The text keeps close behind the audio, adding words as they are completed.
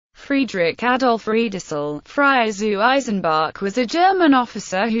Friedrich Adolf Riedesel, Freiherr zu Eisenbach, was a German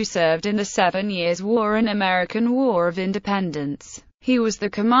officer who served in the 7 Years' War and American War of Independence. He was the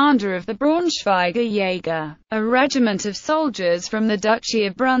commander of the Braunschweiger Jäger, a regiment of soldiers from the Duchy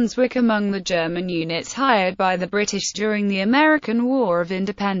of Brunswick among the German units hired by the British during the American War of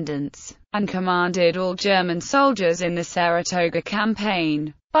Independence, and commanded all German soldiers in the Saratoga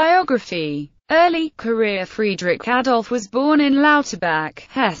campaign. Biography. Early career. Friedrich Adolf was born in Lauterbach,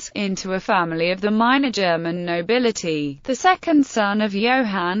 Hesse, into a family of the minor German nobility, the second son of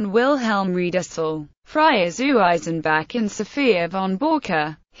Johann Wilhelm Riedesel, Freiherr zu Eisenbach and Sophia von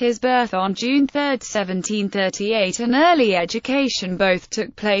Borka. His birth on June 3, 1738 and early education both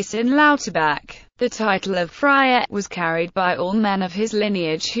took place in Lauterbach. The title of Freiherr was carried by all men of his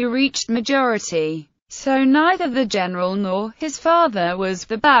lineage who reached majority. So neither the general nor his father was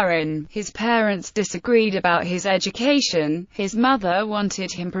the baron. His parents disagreed about his education. His mother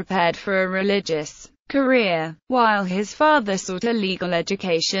wanted him prepared for a religious career, while his father sought a legal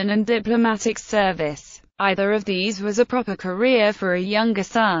education and diplomatic service. Either of these was a proper career for a younger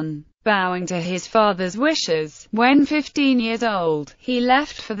son. Bowing to his father's wishes, when 15 years old, he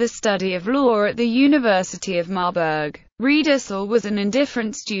left for the study of law at the University of Marburg. Riedesel was an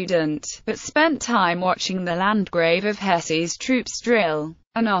indifferent student, but spent time watching the Landgrave of Hesse's troops drill.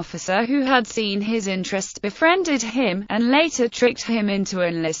 An officer who had seen his interest befriended him, and later tricked him into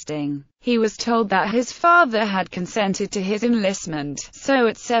enlisting. He was told that his father had consented to his enlistment, so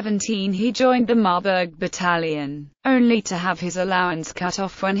at 17 he joined the Marburg battalion, only to have his allowance cut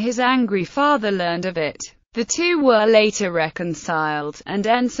off when his angry father learned of it. The two were later reconciled, and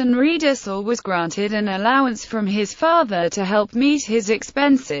Ensign Riedesel was granted an allowance from his father to help meet his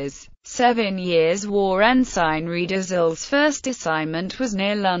expenses. 7 Years' War. Ensign Riedesel's first assignment was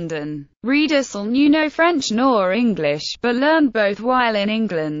near London. Riedesel knew no French nor English, but learned both while in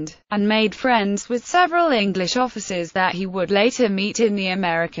England, and made friends with several English officers that he would later meet in the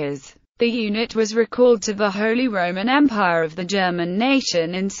Americas. The unit was recalled to the Holy Roman Empire of the German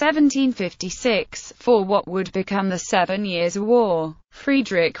nation in 1756, for what would become the 7 Years' War.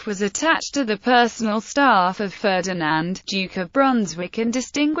 Friedrich was attached to the personal staff of Ferdinand, Duke of Brunswick, and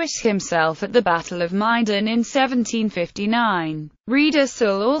distinguished himself at the Battle of Meiningen in 1759.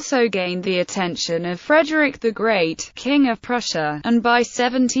 Riedesel also gained the attention of Frederick the Great, King of Prussia, and by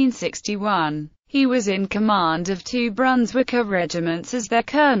 1761, he was in command of 2 Brunswicker regiments as their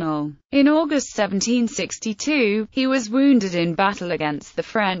colonel. In August 1762, he was wounded in battle against the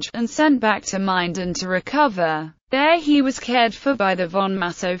French, and sent back to Meiningen to recover. There he was cared for by the von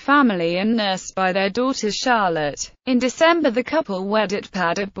Massow family and nursed by their daughter Charlotte. In December the couple wed at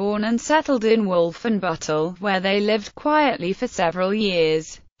Paderborn and settled in Wolfenbüttel, where they lived quietly for several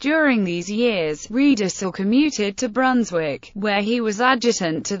years. During these years, Riedesel commuted to Brunswick, where he was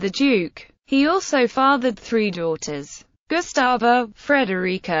adjutant to the Duke. He also fathered 3 daughters, Gustava,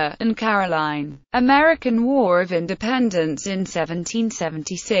 Frederica, and Caroline. American War of Independence. In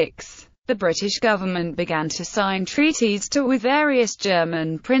 1776, the British government began to sign treaties with various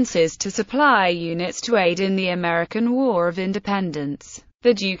German princes to supply units to aid in the American War of Independence.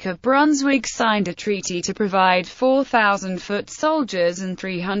 The Duke of Brunswick signed a treaty to provide 4,000 foot soldiers and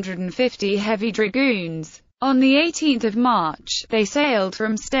 350 heavy dragoons. On the 18th of March, they sailed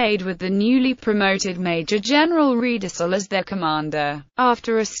from Stade with the newly promoted Major General Riedesel as their commander.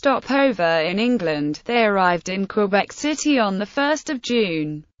 After a stopover in England, they arrived in Quebec City on the 1st of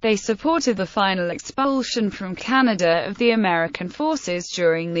June. They supported the final expulsion from Canada of the American forces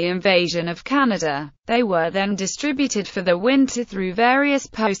during the invasion of Canada. They were then distributed for the winter through various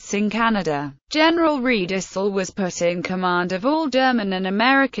posts in Canada. General Riedesel was put in command of all German and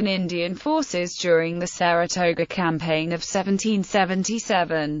American Indian forces during the Saratoga campaign of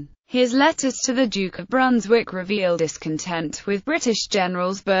 1777. His letters to the Duke of Brunswick reveal discontent with British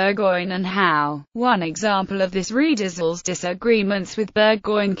generals Burgoyne and Howe. One example of this: Riedesel's disagreements with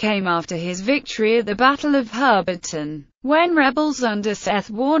Burgoyne came after his victory at the Battle of Hubbardton, when rebels under Seth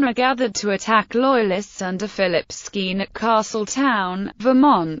Warner gathered to attack Loyalists under Philip Skene at Castletown,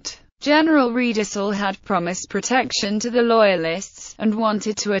 Vermont. General Riedesel had promised protection to the Loyalists, and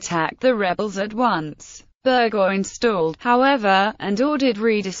wanted to attack the rebels at once. Burgoyne stalled, however, and ordered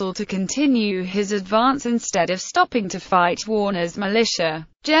Riedesel to continue his advance instead of stopping to fight Warner's militia.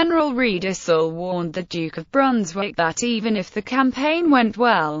 General Riedesel warned the Duke of Brunswick that even if the campaign went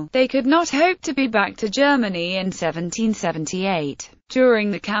well, they could not hope to be back to Germany in 1778. During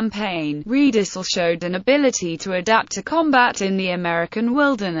the campaign, Riedesel showed an ability to adapt to combat in the American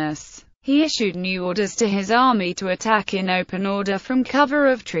wilderness. He issued new orders to his army to attack in open order from cover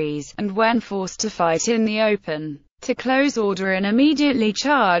of trees, and when forced to fight in the open, to close order and immediately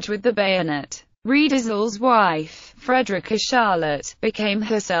charge with the bayonet. Riedesel's wife, Frederica Charlotte, became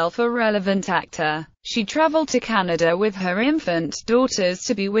herself a relevant actor. She traveled to Canada with her infant daughters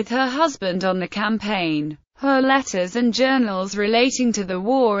to be with her husband on the campaign. Her letters and journals relating to the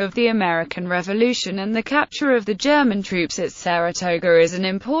War of the American Revolution and the capture of the German troops at Saratoga is an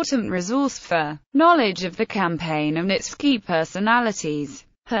important resource for knowledge of the campaign and its key personalities.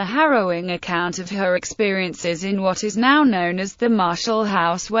 Her harrowing account of her experiences in what is now known as the Marshall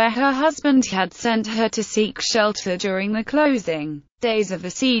House, where her husband had sent her to seek shelter during the closing days of the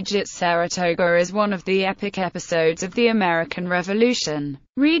siege at Saratoga, is one of the epic episodes of the American Revolution.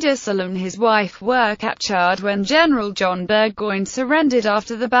 Riedesel and his wife were captured when General John Burgoyne surrendered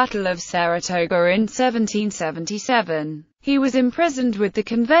after the Battle of Saratoga in 1777. He was imprisoned with the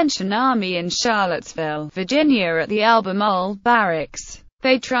Convention Army in Charlottesville, Virginia at the Albemarle Barracks.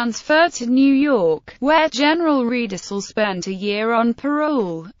 They transferred to New York, where General Riedesel spent a year on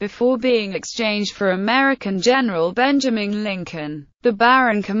parole, before being exchanged for American General Benjamin Lincoln. The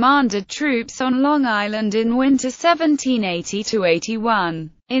Baron commanded troops on Long Island in winter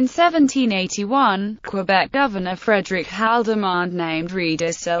 1780–81. In 1781, Quebec Governor Frederick Haldimand named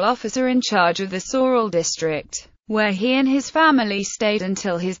Riedesel officer in charge of the Sorel district, where he and his family stayed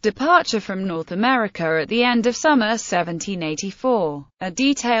until his departure from North America at the end of summer 1784. A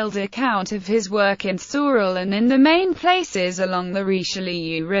detailed account of his work in Sorel and in the main places along the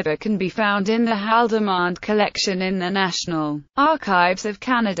Richelieu River can be found in the Haldimand collection in the National Archives of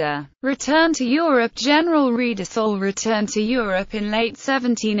Canada. Return to Europe. General Riedesel returned to Europe in late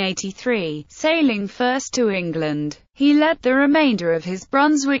 1783, sailing first to England. He led the remainder of his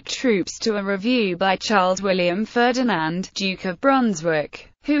Brunswick troops to a review by Charles William Ferdinand, Duke of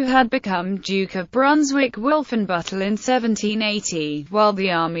Brunswick, who had become Duke of Brunswick-Wolfenbüttel in 1780, while the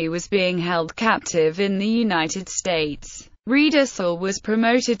army was being held captive in the United States. Riedesel was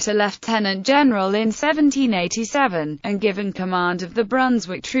promoted to lieutenant general in 1787, and given command of the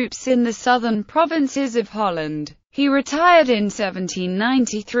Brunswick troops in the southern provinces of Holland. He retired in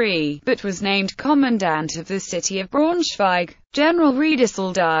 1793, but was named commandant of the city of Braunschweig. General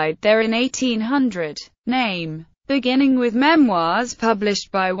Riedesel died there in 1800. Name. Beginning with memoirs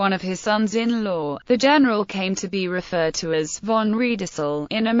published by one of his sons-in-law, the general came to be referred to as von Riedesel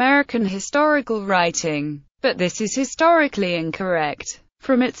in American historical writing, but this is historically incorrect.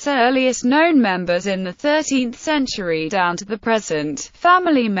 From its earliest known members in the 13th century down to the present,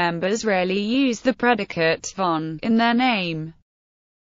 family members rarely use the predicate von in their name.